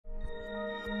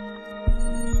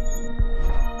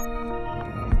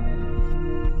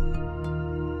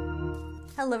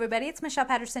Hello everybody, it's Michelle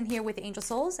Patterson here with Angel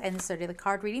Souls, and this is our daily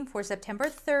card reading for September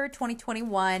 3rd,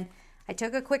 2021. I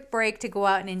took a quick break to go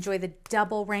out and enjoy the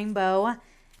double rainbow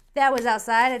that was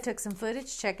outside. I took some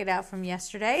footage, check it out from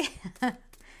yesterday.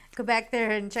 Go back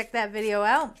there and check that video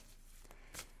out.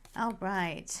 All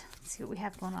right, let's see what we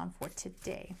have going on for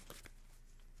today.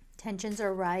 Tensions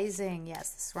are rising.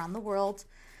 Yes, this is around the world.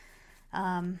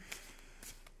 Again,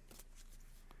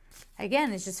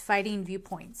 it's just fighting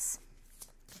viewpoints.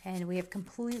 And we have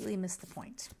completely missed the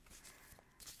point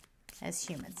as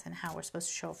humans and how we're supposed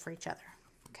to show up for each other.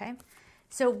 Okay?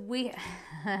 So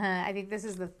I think this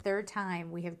is the third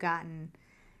time we have gotten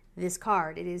this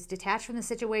card. It is detached from the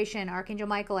situation. Archangel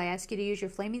Michael, I ask you to use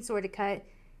your flaming sword to cut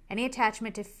any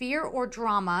attachment to fear or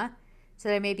drama so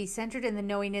that I may be centered in the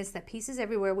knowingness that peace is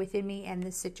everywhere within me and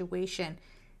this situation.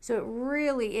 So it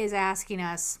really is asking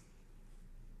us,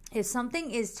 if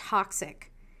something is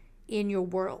toxic in your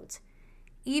world,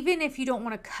 even if you don't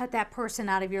want to cut that person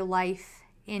out of your life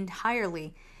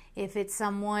entirely, if it's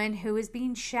someone who is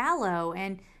being shallow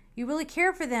and you really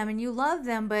care for them and you love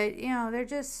them, but you know, they're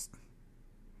just,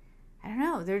 I don't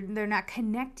know, they're not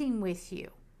connecting with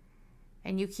you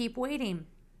and you keep waiting,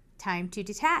 time to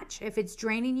detach. If it's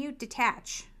draining you,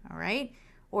 detach, all right?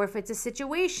 Or if it's a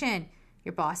situation,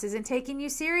 your boss isn't taking you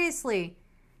seriously,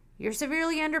 you're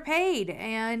severely underpaid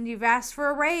and you've asked for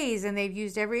a raise and they've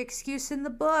used every excuse in the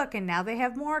book and now they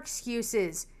have more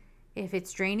excuses. If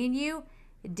it's draining you,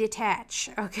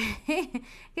 detach, okay? Again,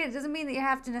 it doesn't mean that you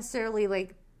have to necessarily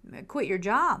like quit your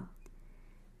job,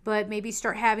 but maybe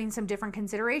start having some different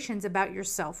considerations about your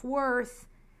self-worth,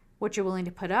 what you're willing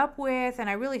to put up with, and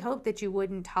I really hope that you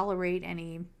wouldn't tolerate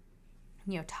any,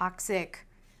 toxic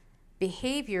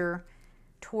behavior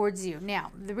towards you.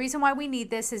 Now, the reason why we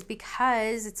need this is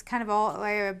because it's kind of all,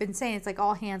 like I've been saying, it's like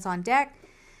all hands on deck.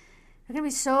 There are going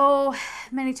to be so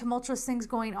many tumultuous things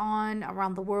going on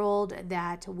around the world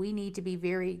that we need to be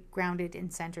very grounded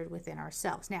and centered within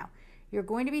ourselves. Now, you're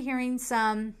going to be hearing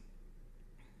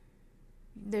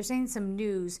they're saying some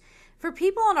news. For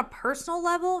people on a personal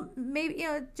level, maybe,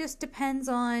 it just depends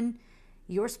on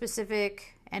your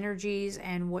specific energies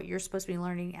and what you're supposed to be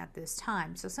learning at this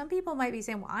time. So some people might be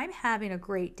saying, well, I'm having a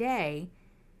great day,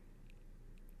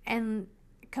 and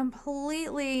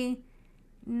completely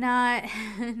not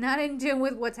in tune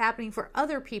with what's happening for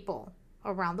other people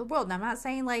around the world. Now, I'm not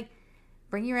saying like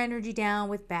bring your energy down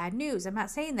with bad news. I'm not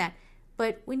saying that,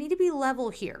 but we need to be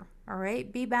level here. All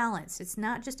right, be balanced. It's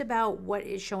not just about what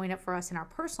is showing up for us in our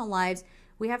personal lives.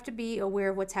 We have to be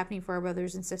aware of what's happening for our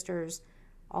brothers and sisters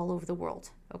all over the world.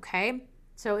 Okay,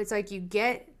 so it's like you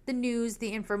get the news,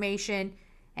 the information,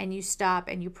 and you stop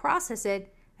and you process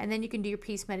it, and then you can do your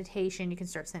peace meditation. You can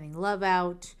start sending love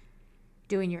out,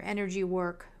 doing your energy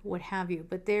work, what have you.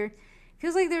 But there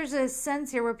feels like there's a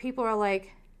sense here where people are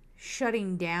like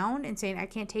shutting down and saying, I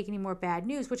can't take any more bad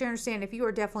news, which I understand. If you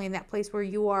are definitely in that place where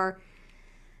you are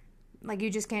like, you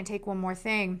just can't take one more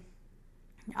thing,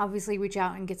 obviously reach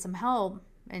out and get some help.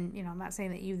 And, I'm not saying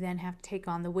that you then have to take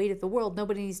on the weight of the world.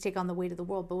 Nobody needs to take on the weight of the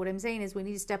world. But what I'm saying is we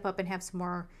need to step up and have some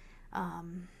more,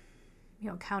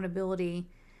 accountability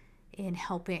in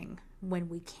helping when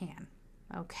we can.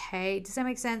 Okay? Does that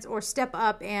make sense? Or step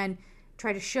up and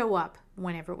try to show up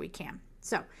whenever we can.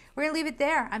 So we're going to leave it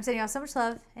there. I'm sending y'all so much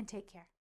love and take care.